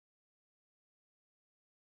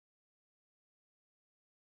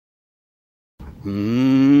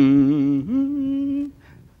The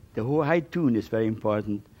whole high tune is very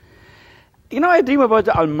important. You know, I dream about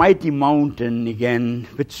the almighty mountain again,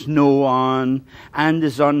 with snow on, and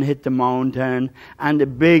the sun hit the mountain, and a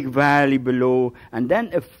big valley below, and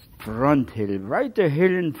then a front hill, right a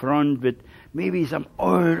hill in front with maybe some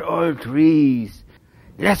old trees.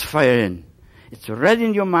 Let's fire in. It's red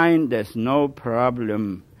in your mind, there's no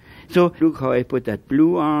problem. So look how I put that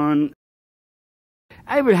blue on.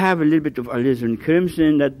 I will have a little bit of alizarin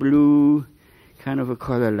crimson, that blue, kind of a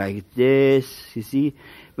color like this, you see.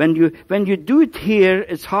 When you do it here,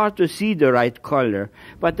 it's hard to see the right color.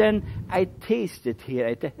 But then I taste it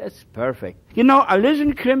here. That's perfect. You know,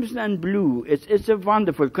 alizarin crimson and blue, it's a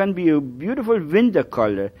wonderful, can be a beautiful winter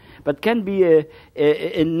color, but can be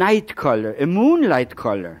a night color, a moonlight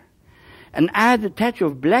color. And add a touch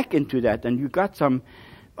of black into that, and you got some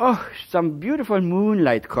beautiful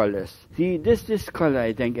moonlight colors. See, this color,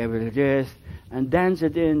 I think I will just, and dance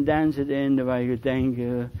it in while you think.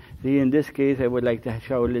 See, in this case, I would like to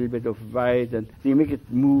show a little bit of white, and see, make it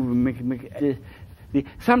move, make it. See,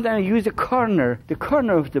 sometimes I use the corner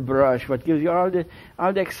of the brush, what gives you all the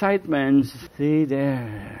excitement. See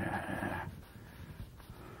there.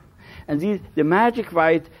 And the magic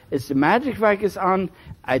white is on.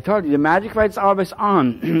 I told you the magic white is always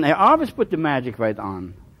on. I always put the magic white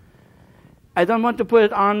on. I don't want to put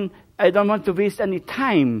it on. I don't want to waste any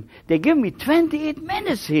time. They give me 28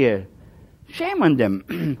 minutes here. Shame on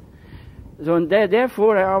them. So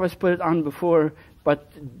therefore, I always put it on before.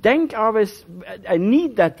 But then I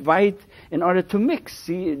need that white in order to mix.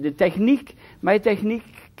 See, my technique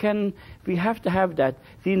we have to have that.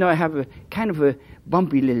 See, now I have a kind of a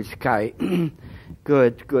bumpy little sky.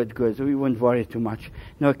 Good. So we won't worry too much.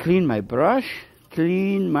 Now clean my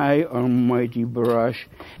almighty brush.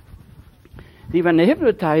 See, when I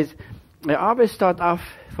hypnotize, I always start off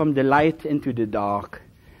from the light into the dark.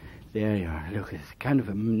 There you are. Look, it's kind of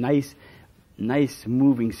a nice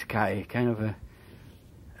moving sky. Kind of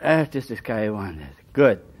this is the sky I wanted.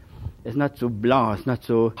 Good. It's not so blah. It's not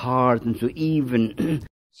so hard and so even.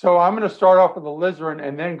 So I'm going to start off with alizarin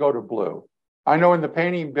and then go to blue. I know in the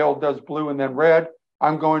painting, Bill does blue and then red.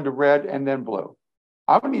 I'm going to red and then blue.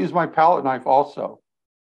 I'm going to use my palette knife also.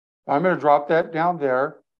 I'm going to drop that down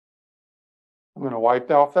there. I'm going to wipe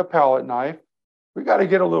off that palette knife. We got to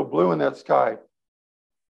get a little blue in that sky.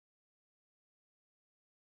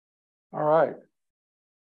 All right.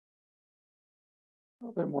 A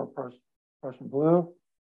little bit more Prussian blue.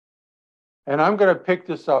 And I'm going to pick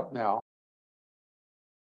this up now.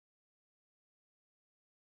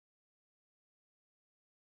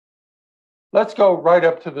 Let's go right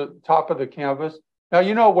up to the top of the canvas. Now,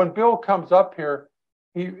 you know, when Bill comes up here,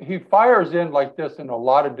 he fires in like this in a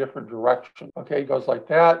lot of different directions. Okay, he goes like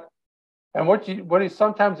that. And what he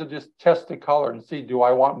sometimes will just test the color and see, do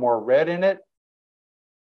I want more red in it?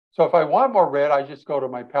 So if I want more red, I just go to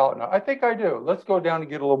my palette. Now, I think I do. Let's go down and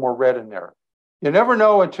get a little more red in there. You never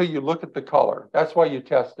know until you look at the color. That's why you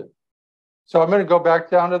test it. So I'm going to go back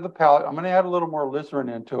down to the palette. I'm going to add a little more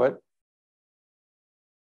alizarin into it.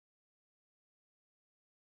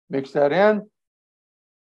 Mix that in.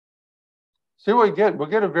 See what we get. We'll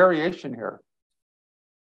get a variation here.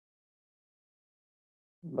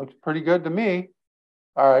 Looks pretty good to me.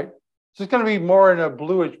 All right. This is going to be more in a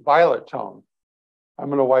bluish violet tone. I'm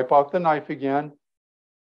going to wipe off the knife again.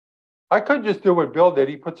 I could just do what Bill did.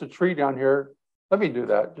 He puts a tree down here. Let me do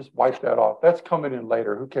that. Just wipe that off. That's coming in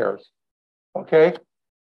later. Who cares? Okay.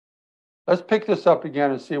 Let's pick this up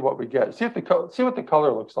again and see what we get. See what the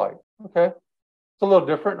color looks like. Okay. It's a little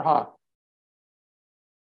different, huh?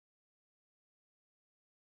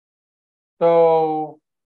 So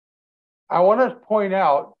I want to point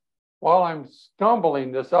out, while I'm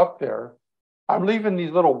stumbling this up there, I'm leaving these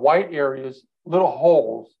little white areas, little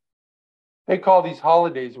holes. They call these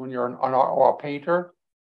holidays when you're a painter.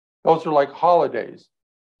 Those are like holidays.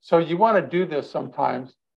 So you want to do this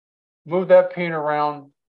sometimes. Move that paint around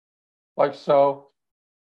like so.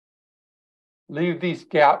 Leave these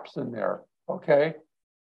gaps in there, okay?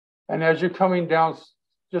 And as you're coming down,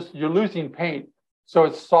 you're losing paint. So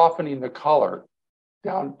it's softening the color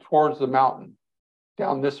down towards the mountain,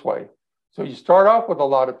 down this way. So you start off with a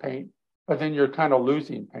lot of paint, but then you're kind of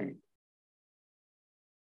losing paint.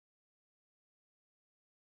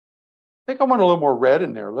 I think I want a little more red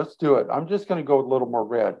in there. Let's do it. I'm just going to go with a little more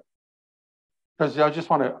red because I just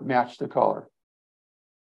want to match the color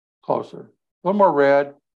closer. A little more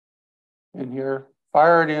red in here.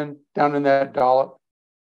 Fire it in, down in that dollop.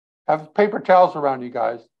 Have paper towels around you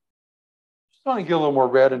guys. Just want to get a little more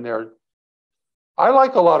red in there. I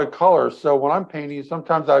like a lot of colors, so when I'm painting,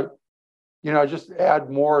 sometimes I just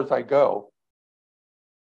add more as I go.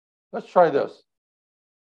 Let's try this.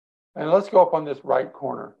 And let's go up on this right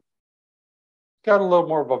corner. It's got a little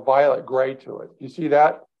more of a violet gray to it. You see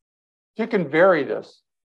that? You can vary this.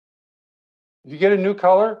 If you get a new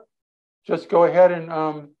color, just go ahead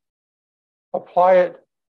and apply it.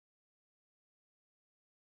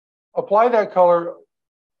 Apply that color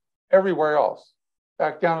everywhere else.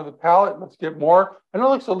 Back down to the palette, let's get more. And it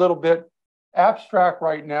looks a little bit abstract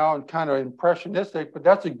right now and kind of impressionistic, but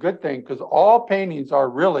that's a good thing because all paintings are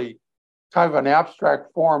really kind of an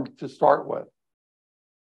abstract form to start with.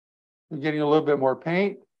 You're getting a little bit more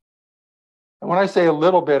paint. And when I say a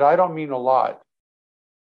little bit, I don't mean a lot.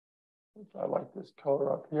 I like this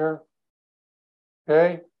color up here.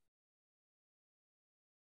 Okay.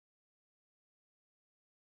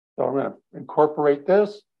 So I'm going to incorporate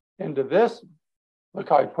this into this. Look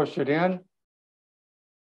how I push it in.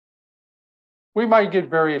 We might get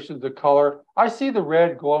variations of color. I see the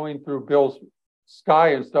red glowing through Bill's sky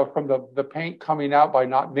and stuff from the paint coming out by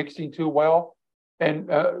not mixing too well and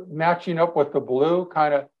matching up with the blue.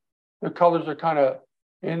 Kind of, the colors are kind of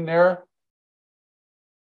in there.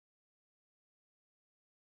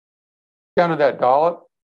 Down to that dollop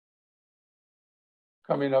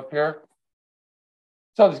coming up here.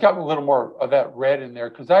 So it's got a little more of that red in there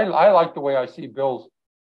because I like the way I see Bill's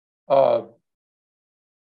the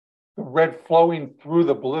red flowing through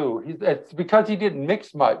the blue. It's because he didn't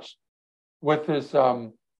mix much with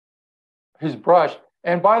his brush.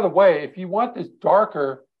 And by the way, if you want this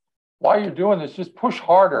darker, while you're doing this, just push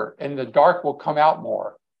harder and the dark will come out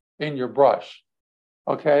more in your brush.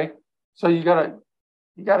 Okay, so you gotta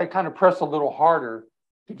kind of press a little harder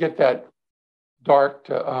to get that dark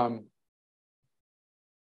to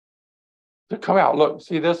come out. Look,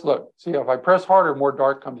 see this? Look, see if I press harder, more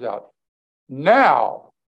dark comes out.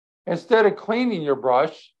 Now, instead of cleaning your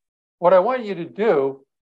brush, what I want you to do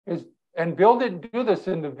is, and Bill didn't do this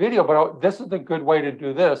in the video, but this is a good way to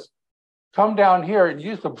do this. Come down here and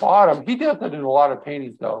use the bottom. He does it in a lot of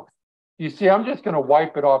paintings though. You see, I'm just going to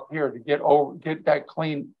wipe it off here to get that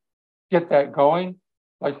clean, get that going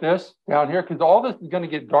like this down here, because all this is going to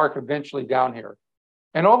get dark eventually down here.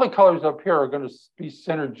 And all the colors up here are going to be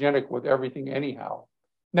synergetic with everything anyhow.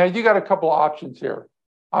 Now you got a couple of options here.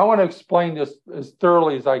 I want to explain this as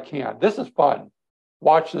thoroughly as I can. This is fun.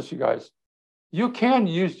 Watch this, you guys. You can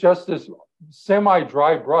use just this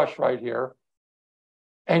semi-dry brush right here.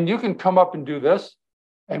 And you can come up and do this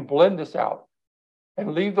and blend this out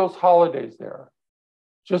and leave those holidays there.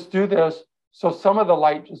 Just do this. So some of the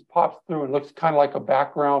light just pops through and looks kind of like a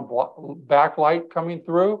background backlight coming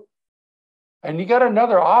through. And you got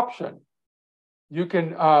another option. You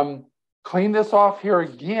can clean this off here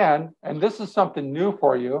again. And this is something new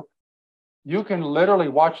for you. You can literally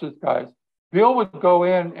watch this, guys. Bill would go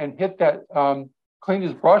in and hit that, clean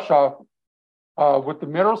his brush off with the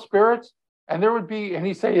mineral spirits. And there would be, and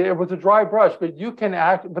he say it was a dry brush, but you can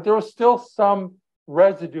but there was still some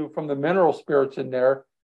residue from the mineral spirits in there.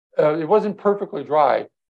 It wasn't perfectly dry.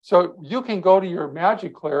 So you can go to your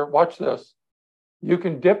Magic Clear, watch this. You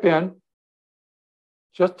can dip in,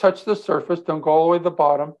 just touch the surface, don't go all the way to the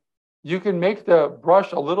bottom. You can make the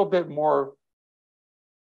brush a little bit more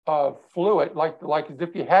fluid, like as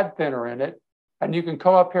if you had thinner in it. And you can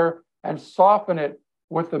come up here and soften it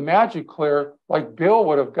with the Magic Clear, like Bill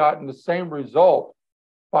would have gotten the same result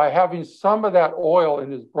by having some of that oil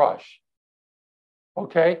in his brush.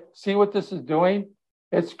 Okay, see what this is doing?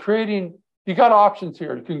 It's creating, you got options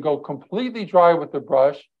here. You can go completely dry with the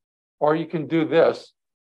brush, or you can do this.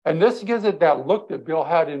 And this gives it that look that Bill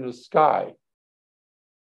had in the sky.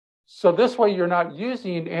 So this way you're not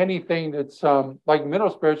using anything that's like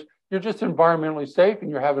mineral spirits, you're just environmentally safe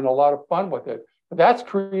and you're having a lot of fun with it. But that's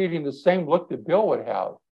creating the same look that Bill would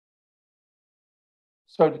have.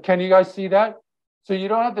 So can you guys see that? So you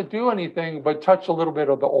don't have to do anything but touch a little bit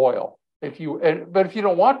of the oil. But if you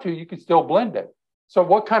don't want to, you can still blend it. So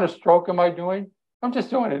what kind of stroke am I doing? I'm just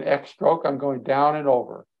doing an X stroke. I'm going down and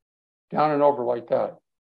over like that.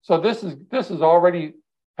 So this is already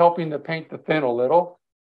helping the paint to thin a little.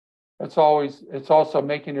 It's also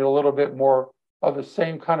making it a little bit more of the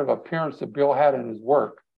same kind of appearance that Bill had in his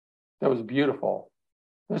work. That was beautiful.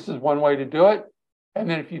 This is one way to do it. And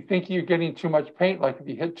then if you think you're getting too much paint, like if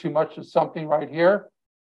you hit too much of something right here,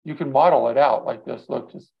 you can model it out like this.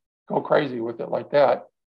 Look, just go crazy with it like that.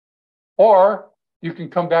 Or you can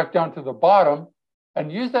come back down to the bottom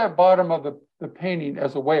and use that bottom of the painting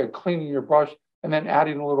as a way of cleaning your brush and then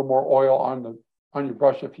adding a little more oil on your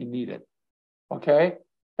brush if you need it. Okay?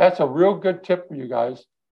 That's a real good tip for you guys.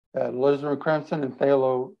 Alizarin Crimson and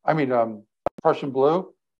Prussian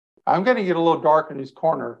Blue. I'm going to get a little dark in this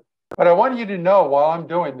corner, but I want you to know while I'm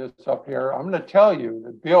doing this up here, I'm going to tell you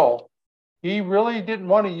that Bill He really didn't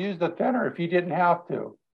want to use the thinner if he didn't have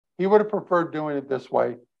to. He would have preferred doing it this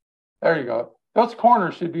way. There you go. Those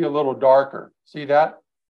corners should be a little darker. See that?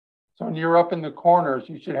 So when you're up in the corners,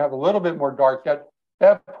 you should have a little bit more dark.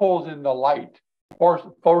 That pulls in the light,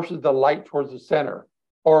 forces the light towards the center,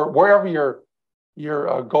 or wherever your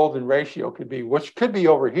golden ratio could be, which could be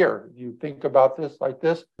over here. You think about this like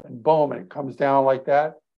this, and boom, and it comes down like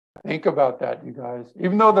that. Think about that, you guys.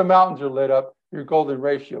 Even though the mountains are lit up, your golden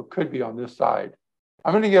ratio could be on this side.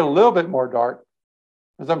 I'm going to get a little bit more dark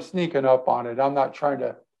because I'm sneaking up on it. I'm not trying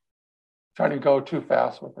to go too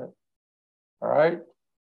fast with it. All right.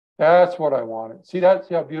 That's what I wanted. See that?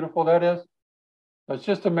 See how beautiful that is? It's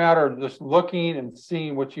just a matter of just looking and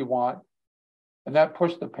seeing what you want. And that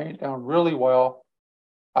pushed the paint down really well.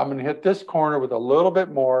 I'm going to hit this corner with a little bit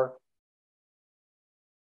more.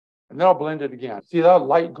 And then I'll blend it again. See that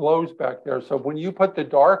light glows back there. So when you put the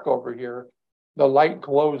dark over here, the light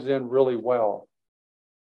glows in really well.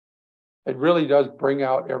 It really does bring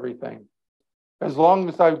out everything. As long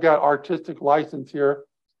as I've got artistic license here,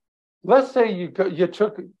 let's say you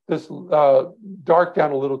took this dark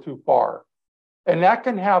down a little too far. And that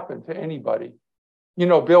can happen to anybody. You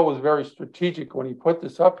know, Bill was very strategic when he put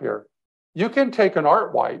this up here. You can take an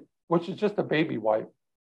art wipe, which is just a baby wipe,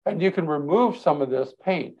 and you can remove some of this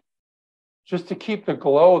paint just to keep the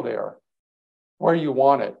glow there where you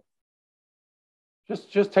want it.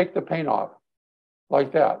 Just take the paint off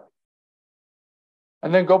like that.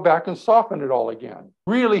 And then go back and soften it all again.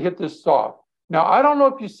 Really hit this soft. Now, I don't know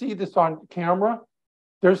if you see this on camera.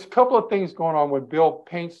 There's a couple of things going on when Bill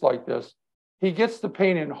paints like this. He gets the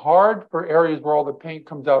paint in hard for areas where all the paint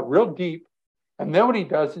comes out real deep. And then what he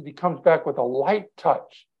does is he comes back with a light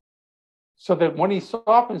touch so that when he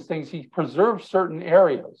softens things, he preserves certain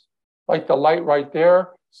areas, like the light right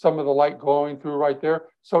there, some of the light glowing through right there.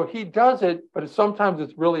 So he does it, but sometimes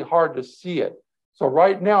it's really hard to see it. So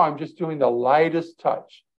right now I'm just doing the lightest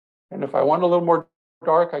touch. And if I want a little more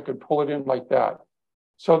dark, I could pull it in like that.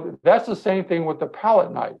 So that's the same thing with the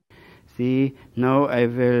palette knife. See, now I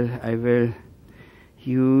will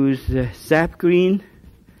use sap green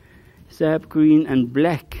and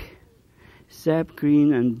black. Sap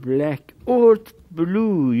green and black, or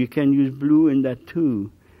blue. You can use blue in that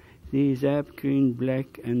too. See, sap green,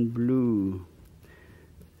 black and blue.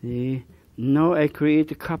 See, now I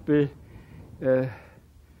create a couple.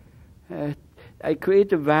 I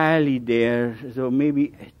create a valley there, so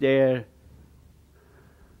maybe there.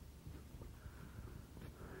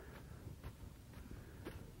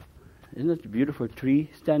 Isn't that a beautiful tree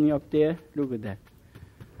standing up there? Look at that.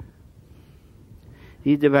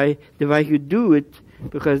 See, the way you do it,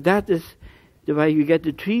 because that is the way you get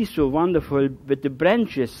the tree so wonderful with the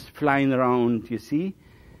branches flying around, you see?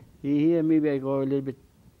 Here, maybe I go a little bit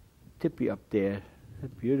tippy up there.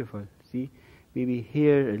 That's beautiful, see? Maybe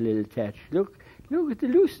here a little touch. Look at the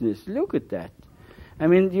looseness. Look at that. I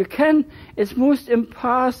mean, it's most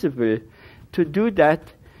impossible to do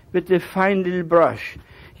that with the fine little brush.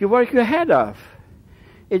 You work your head off.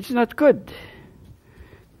 It's not good.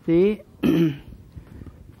 See?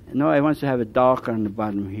 Now I want to have it darker on the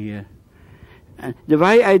bottom here. And the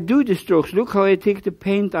way I do the strokes, look how I take the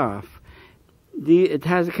paint off. It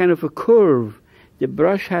has a kind of a curve. The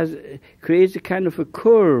brush creates a kind of a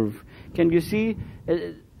curve. Can you see?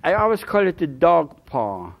 I always call it the dog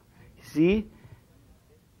paw. See?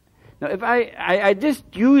 Now, if I just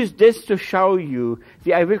use this to show you,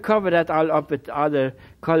 see, I will cover that all up with other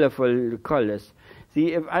colorful colors.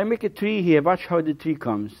 See, if I make a tree here, watch how the tree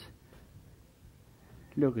comes.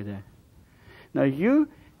 Look at that. Now,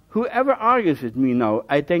 whoever argues with me now,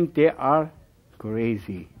 I think they are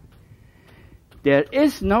crazy. There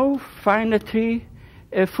is no finer tree,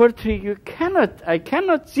 fir tree I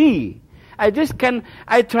cannot see.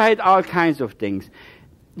 I tried all kinds of things.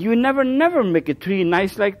 You never make a tree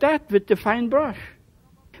nice like that with the fine brush.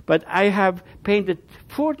 But I have painted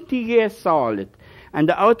 40 years solid. And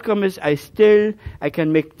the outcome is I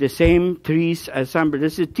can make the same trees ensemble.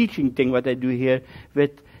 This is a teaching thing what I do here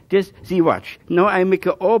with this. See, watch. Now I make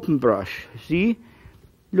an open brush. See?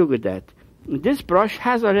 Look at that. This brush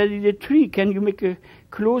has already the tree. Can you make a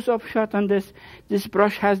close-up shot on this? This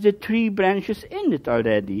brush has the tree branches in it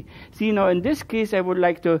already. See, now in this case I would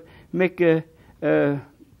like to make a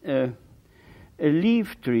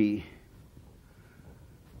leaf tree.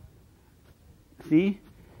 See?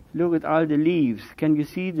 Look at all the leaves. Can you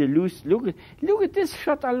see the loose? Look at this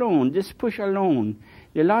shot alone, this push alone.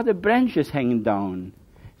 There are a lot of branches hanging down.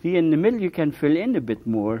 See, in the middle you can fill in a bit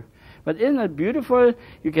more. But isn't it beautiful?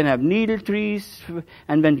 You can have needle trees,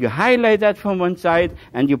 and when you highlight that from one side,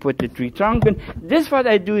 and you put the tree trunk in. This what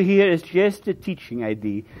I do here is just the teaching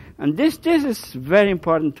idea. And this is very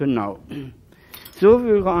important to know. So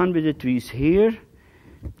we'll go on with the trees here.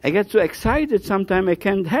 I get so excited sometimes I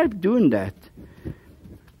can't help doing that.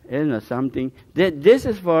 Isn't it something? This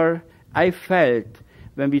is where I felt,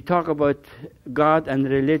 when we talk about God and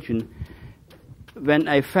religion, when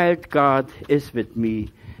I felt God is with me,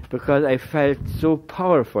 because I felt so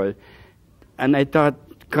powerful. And I thought,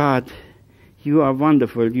 God, you are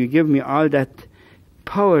wonderful. You give me all that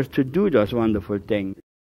power to do those wonderful things.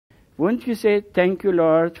 Wouldn't you say, thank you,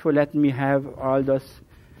 Lord, for letting me have all those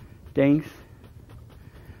things?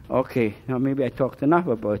 Okay, now maybe I talked enough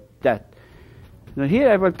about that. Now here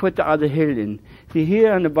I will put the other hill in. See,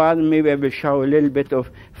 here on the bottom, maybe I will show a little bit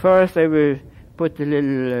of. First, I will put the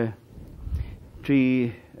little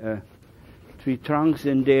tree trunks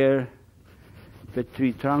in there. Put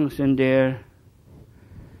 3 trunks in there.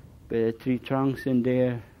 Put 3 trunks in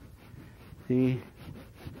there. See?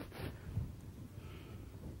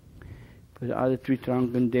 Put the other 3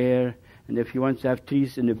 trunks in there. And if you want to have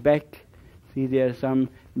trees in the back, see, there are some.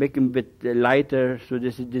 Make them a bit lighter so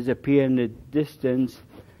this will disappear in the distance.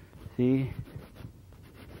 See?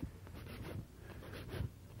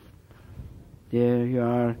 There you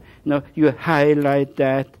are. Now you highlight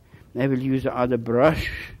that. I will use the other brush.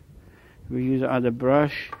 We'll use the other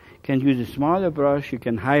brush. You can use a smaller brush. You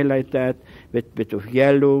can highlight that with a bit of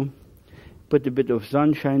yellow. Put a bit of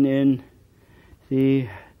sunshine in. See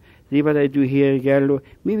what I do here, yellow.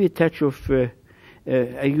 Maybe a touch of,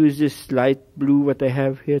 I use this light blue what I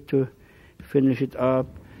have here to finish it up.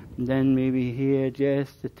 And then maybe here,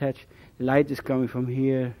 just a touch. The light is coming from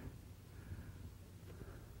here.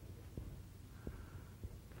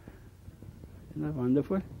 Isn't that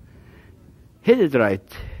wonderful? Hit it right.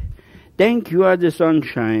 Thank you are the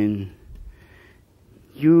sunshine.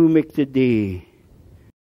 You make the day.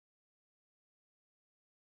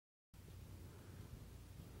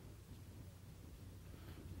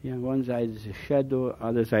 Yeah, one side is a shadow,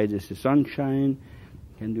 other side is the sunshine.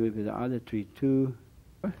 You can do it with the other tree too.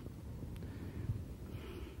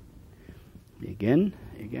 Again,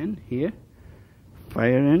 here.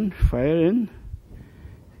 Fire in.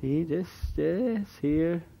 See this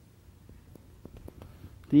here.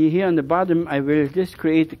 See here on the bottom, I will just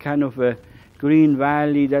create a kind of a green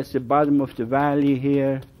valley. That's the bottom of the valley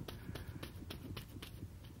here.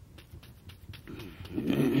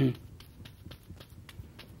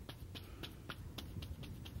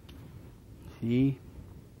 See?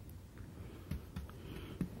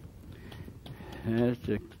 There's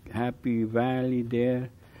a happy valley there.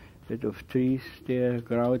 Bit of trees there,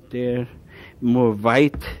 grout there. More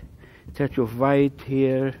white. Touch of white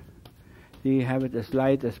here. See, have it as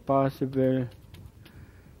light as possible.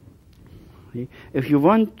 See? If you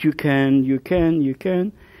want, you can.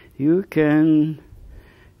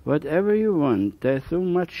 Whatever you want. There's so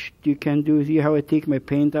much you can do. See how I take my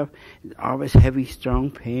paint off? It's always heavy, strong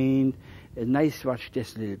paint. It's nice. Watch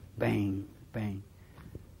this little bang, bang,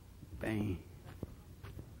 bang.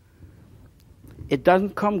 It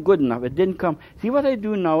doesn't come good enough. It didn't come. See what I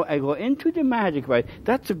do now? I go into the magic white.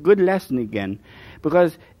 That's a good lesson again,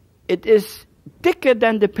 because it is thicker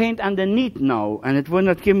than the paint underneath now, and it will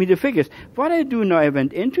not give me the figures. What I do now, I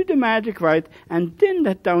went into the magic white and thinned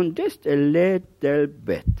that down just a little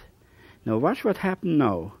bit. Now watch what happened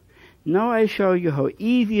now. Now I show you how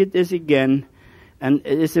easy it is again, and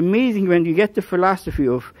it's amazing when you get the philosophy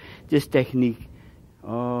of this technique.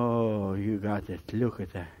 Oh, you got it. Look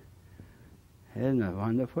at that. Isn't that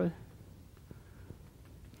wonderful?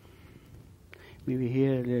 Maybe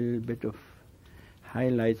here a little bit of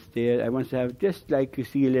highlights there. I want to have just like you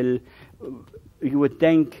see a little, you would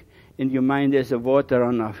think in your mind there's a water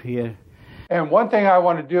runoff here. And one thing I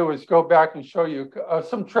want to do is go back and show you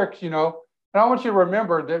some tricks, And I want you to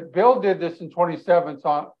remember that Bill did this in 27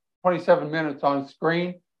 minutes on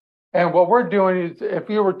screen. And what we're doing is, if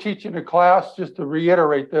you were teaching a class, just to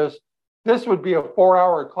reiterate this would be a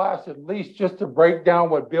 4-hour class at least, just to break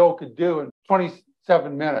down what Bill could do in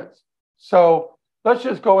 27 minutes. So let's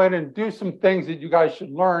just go in and do some things that you guys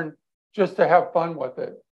should learn just to have fun with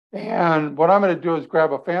it. And what I'm going to do is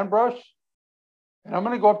grab a fan brush, and I'm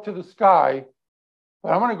going to go up to the sky, but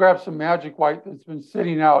I'm going to grab some magic white that's been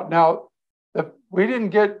sitting out. Now,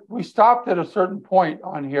 we stopped at a certain point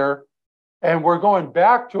on here, and we're going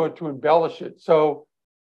back to it to embellish it. So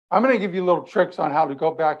I'm going to give you little tricks on how to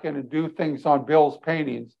go back in and do things on Bill's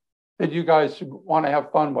paintings that you guys should want to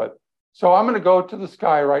have fun with. So I'm going to go to the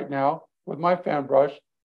sky right now with my fan brush,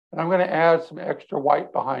 and I'm going to add some extra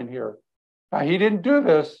white behind here. Now, he didn't do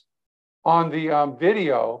this, on the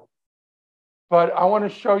video, but I want to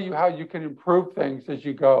show you how you can improve things as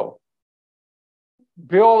you go.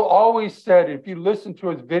 Bill always said, if you listen to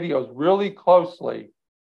his videos really closely,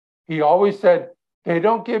 he always said, they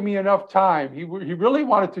don't give me enough time. He really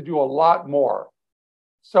wanted to do a lot more.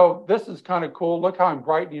 So this is kind of cool. Look how I'm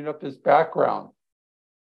brightening up this background.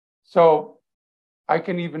 So I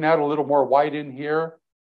can even add a little more white in here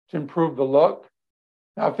to improve the look.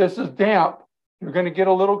 Now, if this is damp, you're going to get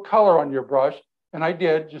a little color on your brush. And I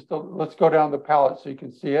did. Let's go down the palette so you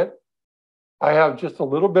can see it. I have just a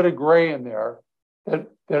little bit of gray in there that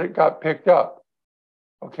it got picked up.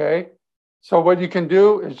 Okay. So what you can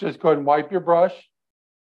do is just go ahead and wipe your brush.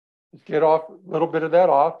 Just get off a little bit of that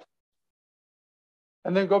off.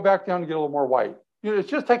 And then go back down and get a little more white. It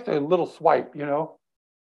just takes a little swipe, you know.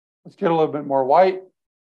 Let's get a little bit more white.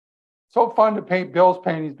 So fun to paint Bill's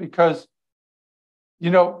paintings because, you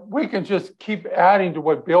know, we can just keep adding to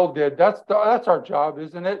what Bill did. That's our job,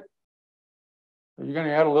 isn't it? So you're going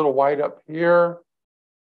to add a little white up here.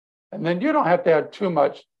 And then you don't have to add too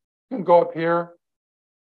much. You can go up here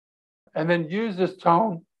and then use this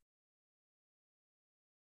tone.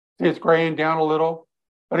 See, it's graying down a little,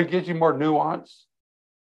 but it gives you more nuance.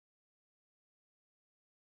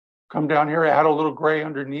 Come down here, add a little gray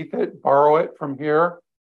underneath it, borrow it from here.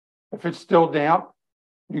 If it's still damp,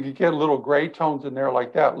 you can get little gray tones in there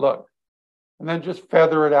like that, look. And then just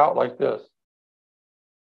feather it out like this.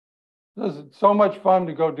 This is so much fun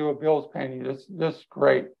to go do a Bill's painting. This is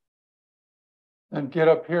great. And get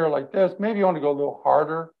up here like this. Maybe you want to go a little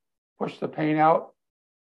harder, push the paint out.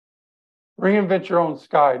 Reinvent your own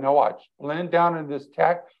sky. Now watch, blend down in this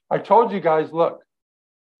tack. I told you guys, look,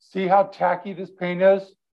 see how tacky this paint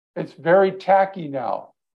is? It's very tacky now.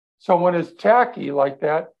 So when it's tacky like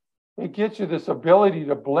that, it gets you this ability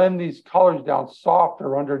to blend these colors down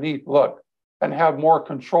softer underneath, look, and have more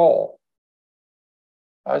control.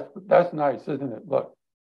 That's nice, isn't it? Look.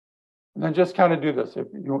 And then just kind of do this if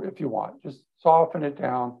you want. Just soften it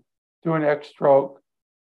down, do an X stroke.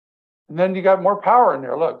 And then you got more power in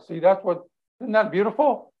there. Look, see, isn't that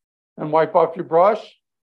beautiful? And wipe off your brush.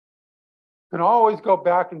 You can always go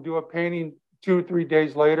back and do a painting 2 or 3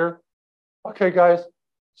 days later. Okay, guys.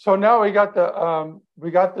 So now we got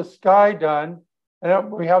the sky done,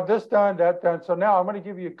 and we have this done, that done. So now I'm going to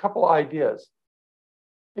give you a couple ideas.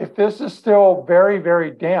 If this is still very,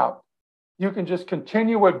 very damp, you can just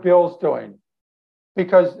continue what Bill's doing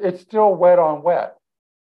because it's still wet on wet.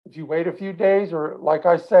 If you wait a few days, or like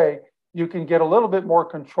I say, you can get a little bit more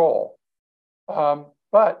control.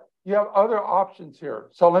 But you have other options here.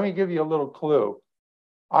 So let me give you a little clue.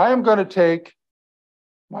 I am going to take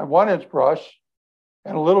my 1-inch brush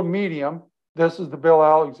and a little medium. This is the Bill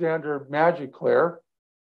Alexander Magic Clear.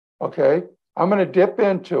 Okay, I'm going to dip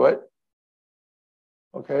into it.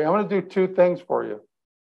 Okay, I'm going to do 2 things for you.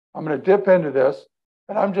 I'm going to dip into this,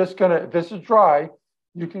 and I'm just going to, if this is dry,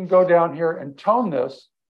 you can go down here and tone this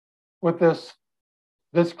with this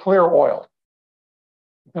clear oil.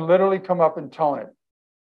 You can literally come up and tone it.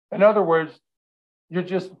 In other words, you're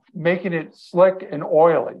just making it slick and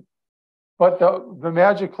oily. But the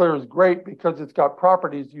Magic Clear is great because it's got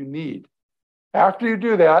properties you need. After you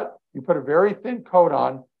do that, you put a very thin coat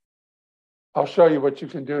on. I'll show you what you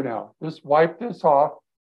can do now. Just wipe this off.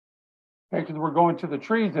 Because we're going to the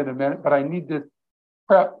trees in a minute, but I need this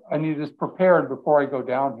prep. I need this prepared before I go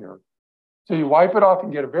down here. So you wipe it off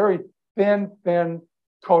and get a very thin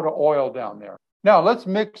coat of oil down there. Now let's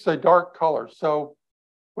mix a dark color. So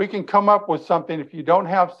we can come up with something. If you don't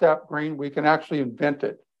have sap green, we can actually invent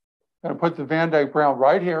it. I'm going to put the Van Dyke Brown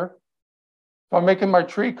right here. So I'm making my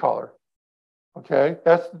tree color. Okay,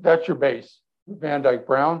 that's your base, the Van Dyke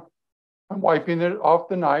Brown. I'm wiping it off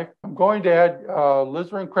the knife. I'm going to add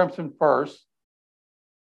alizarin crimson first.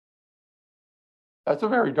 That's a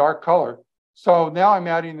very dark color. So now I'm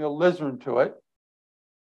adding the alizarin to it.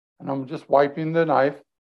 And I'm just wiping the knife.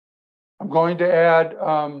 I'm going to add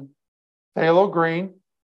phthalo green.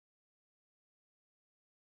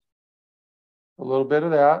 A little bit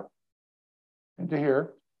of that into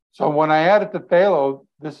here. So when I add it to phthalo,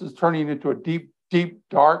 this is turning into a deep,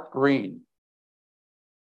 dark green.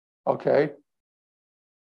 Okay.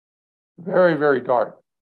 Very, very dark.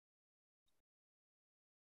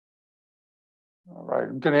 All right,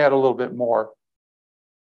 I'm going to add a little bit more.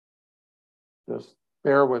 Just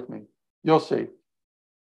bear with me. You'll see.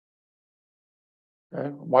 Okay,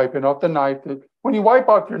 I'm wiping off the knife. When you wipe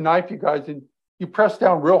off your knife, you guys, and you press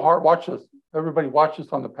down real hard, watch this. Everybody watch this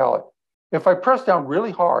on the palette. If I press down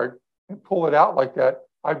really hard and pull it out like that,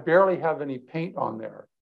 I barely have any paint on there.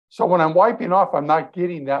 So when I'm wiping off, I'm not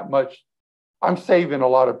getting that much. I'm saving a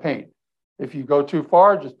lot of paint. If you go too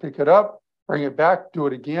far, just pick it up, bring it back, do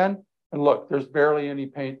it again, and look, there's barely any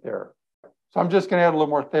paint there. So I'm just going to add a little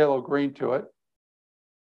more phthalo green to it.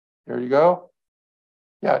 There you go.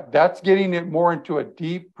 Yeah, that's getting it more into a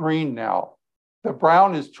deep green now. The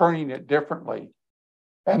brown is turning it differently,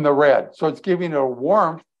 and the red. So it's giving it a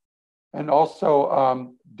warmth and also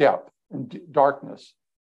depth and darkness.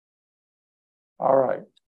 All right.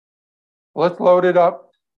 Let's load it up.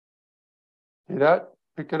 See that?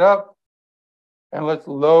 Pick it up. And let's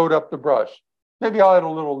load up the brush. Maybe I'll add a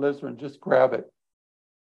little alizarin, just grab it.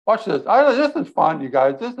 Watch this. This is fun, you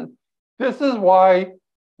guys. This is why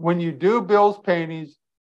when you do Bill's paintings,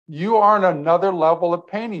 you are on another level of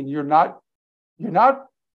painting. You're not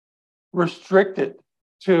restricted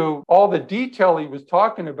to all the detail he was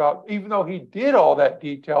talking about, even though he did all that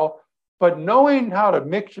detail. But knowing how to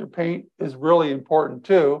mix your paint is really important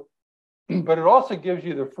too. But it also gives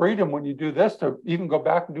you the freedom when you do this to even go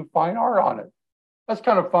back and do fine art on it. That's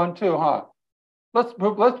kind of fun too, huh? Let's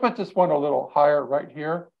put this one a little higher right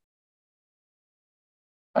here.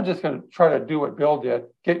 I'm just going to try to do what Bill did,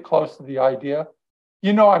 get close to the idea.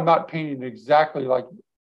 You know, I'm not painting exactly like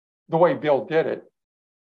the way Bill did it.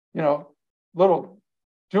 You know,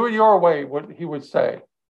 do it your way, what he would say.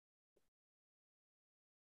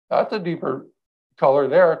 That's a deeper color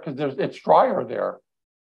there because it's drier there.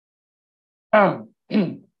 All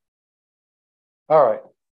right.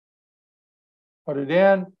 Put it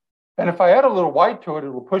in. And if I add a little white to it, it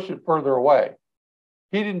will push it further away.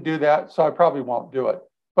 He didn't do that, so I probably won't do it.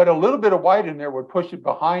 But a little bit of white in there would push it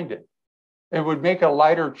behind it. It would make a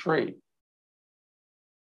lighter tree.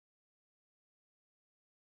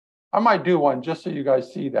 I might do one just so you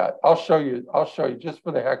guys see that. I'll show you just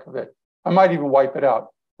for the heck of it. I might even wipe it out,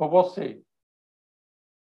 but we'll see.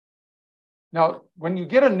 Now, when you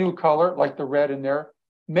get a new color, like the red in there,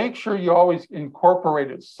 make sure you always incorporate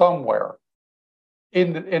it somewhere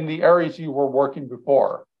in the areas you were working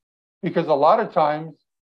before. Because a lot of times,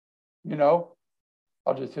 you know,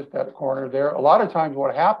 I'll just hit that corner there. A lot of times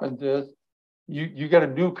what happens is you get a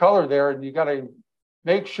new color there and you got to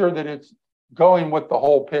make sure that it's going with the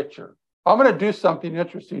whole picture. I'm going to do something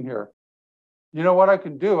interesting here. You know what I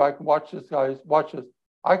can do? I can watch this, guys. Watch this.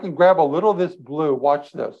 I can grab a little of this blue.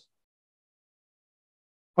 Watch this.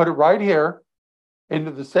 Put it right here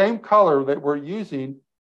into the same color that we're using.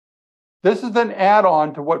 This is an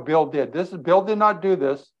add-on to what Bill did. Bill did not do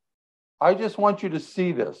this. I just want you to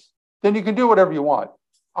see this. Then you can do whatever you want.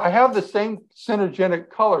 I have the same synergetic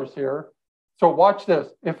colors here. So watch this.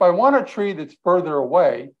 If I want a tree that's further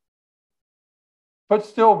away, but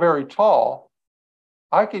still very tall,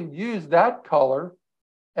 I can use that color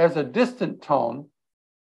as a distant tone.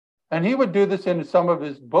 And he would do this in some of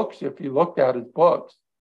his books, if you looked at his books,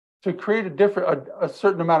 to create a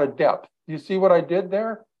certain amount of depth. You see what I did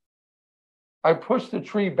there? I pushed the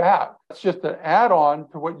tree back. It's just an add-on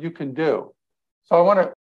to what you can do. So I want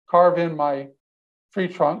to carve in my tree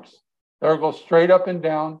trunks. They'll go straight up and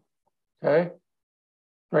down, okay?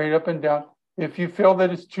 Straight up and down. If you feel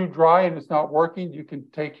that it's too dry and it's not working, you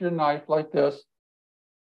can take your knife like this,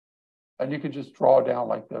 and you can just draw down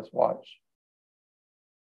like this, watch.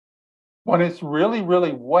 When it's really,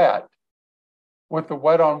 really wet, with the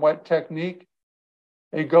wet on wet technique,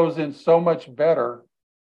 it goes in so much better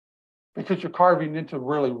because you're carving into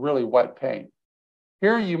really, really wet paint.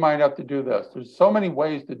 Here you might have to do this. There's so many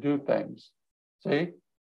ways to do things. See?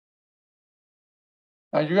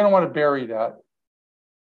 Now you're going to want to bury that.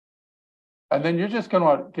 And then you're just going to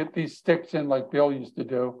want to get these sticks in like Bill used to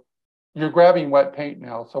do. You're grabbing wet paint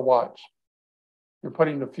now, so watch. You're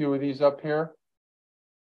putting a few of these up here.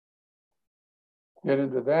 Get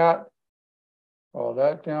into that. All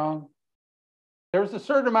that down. There's a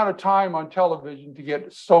certain amount of time on television to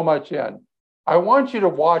get so much in. I want you to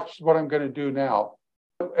watch what I'm going to do now.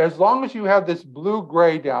 As long as you have this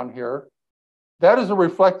blue-gray down here, that is a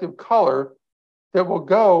reflective color that will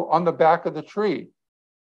go on the back of the tree.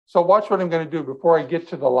 So watch what I'm going to do before I get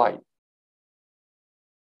to the light.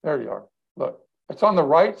 There you are. Look, it's on the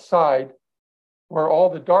right side where all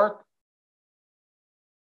the dark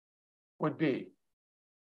would be.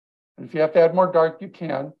 And if you have to add more dark, you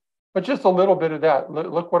can, but just a little bit of that.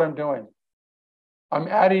 Look what I'm doing. I'm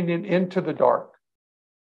adding it into the dark.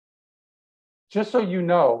 Just so you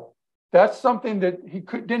know, that's something that he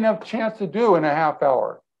didn't have a chance to do in a half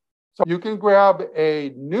hour. So you can grab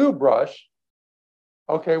a new brush,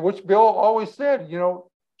 okay, which Bill always said, you know,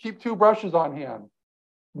 keep two brushes on hand.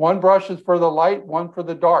 One brush is for the light, one for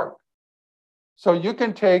the dark. So you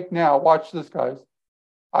can take now, watch this, guys.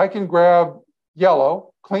 I can grab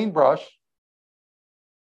yellow, clean brush,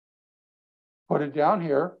 put it down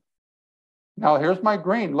here. Now here's my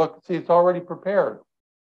green. Look, see, it's already prepared.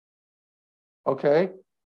 Okay.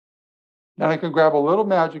 Then I can grab a little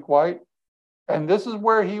magic white. And this is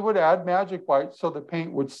where he would add magic white so the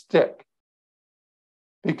paint would stick.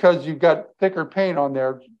 Because you've got thicker paint on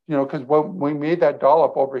there, you know, because when we made that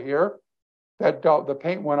dollop over here, the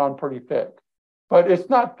paint went on pretty thick. But it's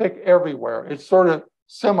not thick everywhere. It's sort of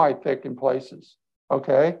semi-thick in places.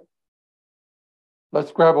 Okay.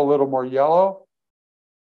 Let's grab a little more yellow.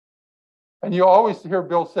 And you always hear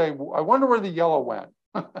Bill say, I wonder where the yellow went.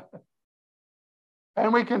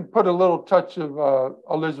 And we can put a little touch of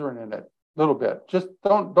alizarin in it, a little bit. Just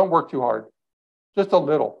don't work too hard. Just a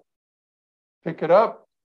little. Pick it up.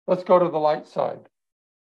 Let's go to the light side.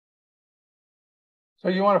 So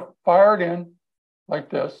you want to fire it in like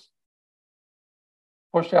this.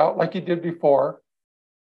 Push out like you did before.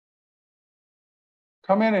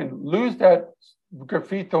 Come in and lose that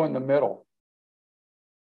graffito in the middle.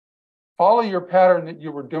 Follow your pattern that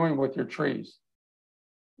you were doing with your trees.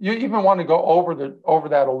 You even want to go over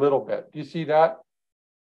that a little bit. Do you see that?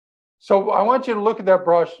 So I want you to look at that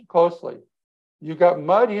brush closely. You got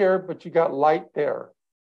mud here, but you got light there.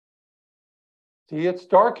 See, it's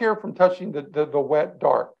dark here from touching the wet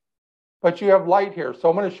dark, but you have light here. So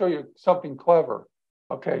I'm going to show you something clever.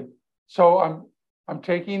 Okay, so I'm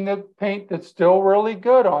taking the paint that's still really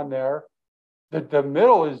good on there. The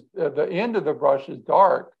middle is the end of the brush is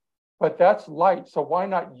dark, but that's light. So why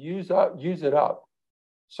not use it up?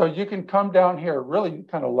 So you can come down here really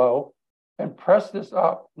kind of low and press this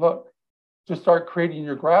up. Look, to start creating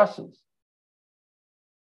your grasses.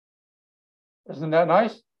 Isn't that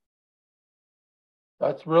nice?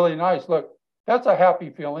 That's really nice. Look, that's a happy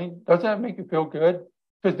feeling. Doesn't that make you feel good?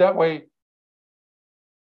 Because that way,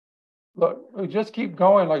 look, we just keep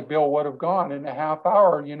going like Bill would have gone in a half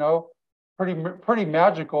hour, you know, pretty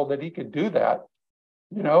magical that he could do that,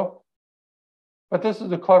 you know. But this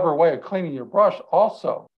is a clever way of cleaning your brush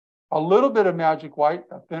also. A little bit of magic white,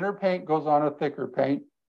 a thinner paint goes on a thicker paint.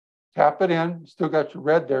 Tap it in, still got your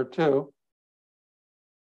red there too.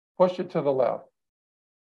 Push it to the left.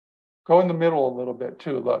 Go in the middle a little bit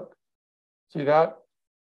too, look. See that?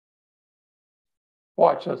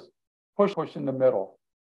 Watch this. Push in the middle.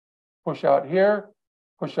 Push out here,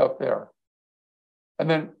 push up there. And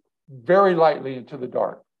then very lightly into the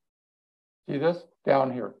dark. See this?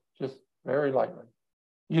 Down here, just very lightly.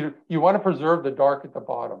 You want to preserve the dark at the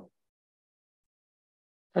bottom.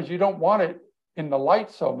 Because you don't want it in the light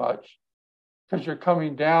so much, because you're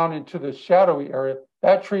coming down into the shadowy area.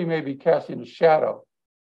 That tree may be casting a shadow.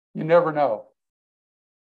 You never know.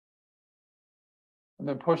 And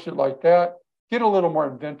then push it like that. Get a little more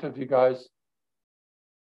inventive, you guys.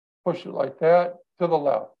 Push it like that to the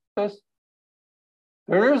left.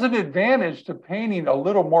 There is an advantage to painting a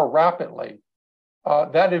little more rapidly.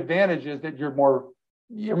 That advantage is that you're more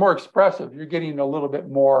expressive. You're getting a little bit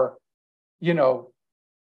more, you know,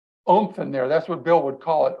 oomph in there. That's what Bill would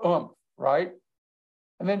call it, oomph, right?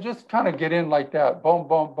 And then just kind of get in like that, boom,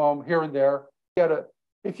 boom, boom, here and there.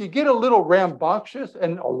 If you get a little rambunctious,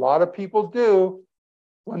 and a lot of people do,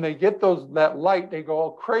 when they get that light, they go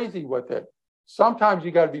all crazy with it. Sometimes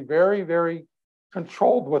you got to be very, very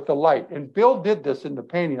controlled with the light. And Bill did this in the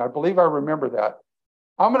painting. I believe I remember that.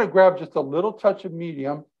 I'm going to grab just a little touch of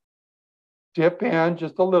medium, dip in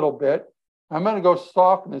just a little bit. I'm going to go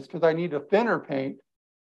soften this because I need a thinner paint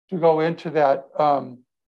to go into that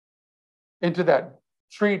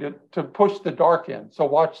tree to push the dark in. So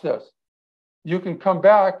watch this. You can come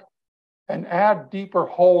back and add deeper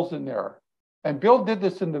holes in there. And Bill did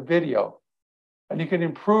this in the video. And you can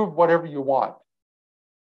improve whatever you want.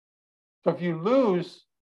 So if you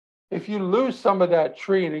lose some of that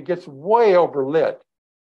tree and it gets way overlit,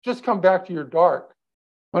 just come back to your dark.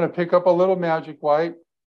 I'm going to pick up a little magic white.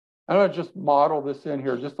 I'm going to just model this in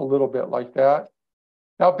here just a little bit like that.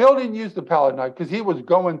 Now, Bill didn't use the palette knife because he was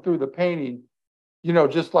going through the painting, you know,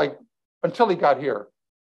 just like until he got here.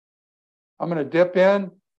 I'm going to dip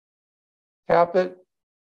in, tap it.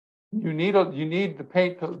 You need the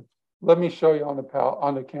paint to, let me show you on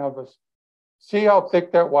the canvas. See how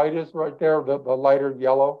thick that white is right there, the lighter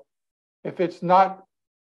yellow? If it's not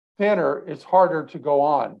thinner, it's harder to go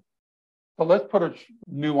on. So let's put a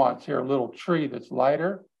nuance here, a little tree that's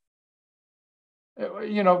lighter.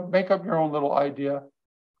 You know, make up your own little idea.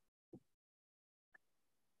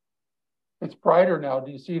 It's brighter now.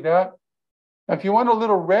 Do you see that? Now, if you want a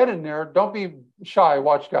little red in there, don't be shy.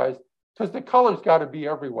 Watch, guys, because the color's got to be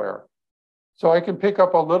everywhere. So I can pick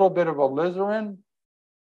up a little bit of alizarin,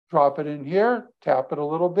 drop it in here, tap it a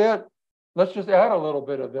little bit. Let's just add a little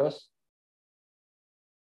bit of this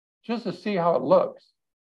just to see how it looks.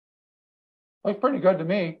 Looks pretty good to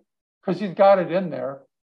me. because he's got it in there.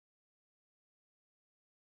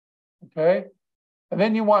 Okay? And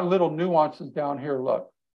then you want little nuances down here,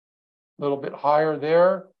 look. A little bit higher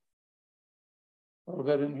there. A little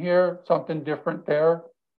bit in here, something different there.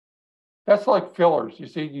 That's like fillers. You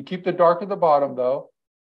see, you keep the dark at the bottom though.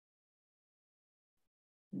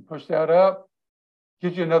 You push that up,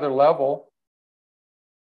 gives you another level.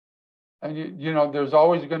 And you know, there's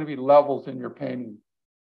always going to be levels in your painting.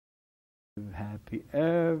 Happy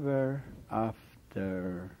ever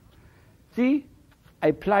after. See, I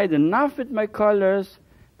applied enough with my colors,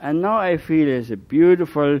 and now I feel there's a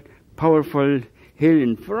beautiful, powerful hill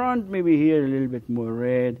in front, maybe here a little bit more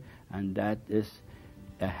red, and that is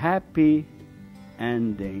a happy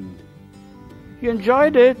ending. You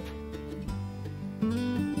enjoyed it?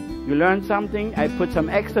 You learned something? I put some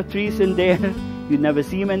extra trees in there. You never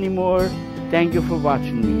see them anymore. Thank you for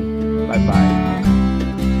watching me. Bye-bye.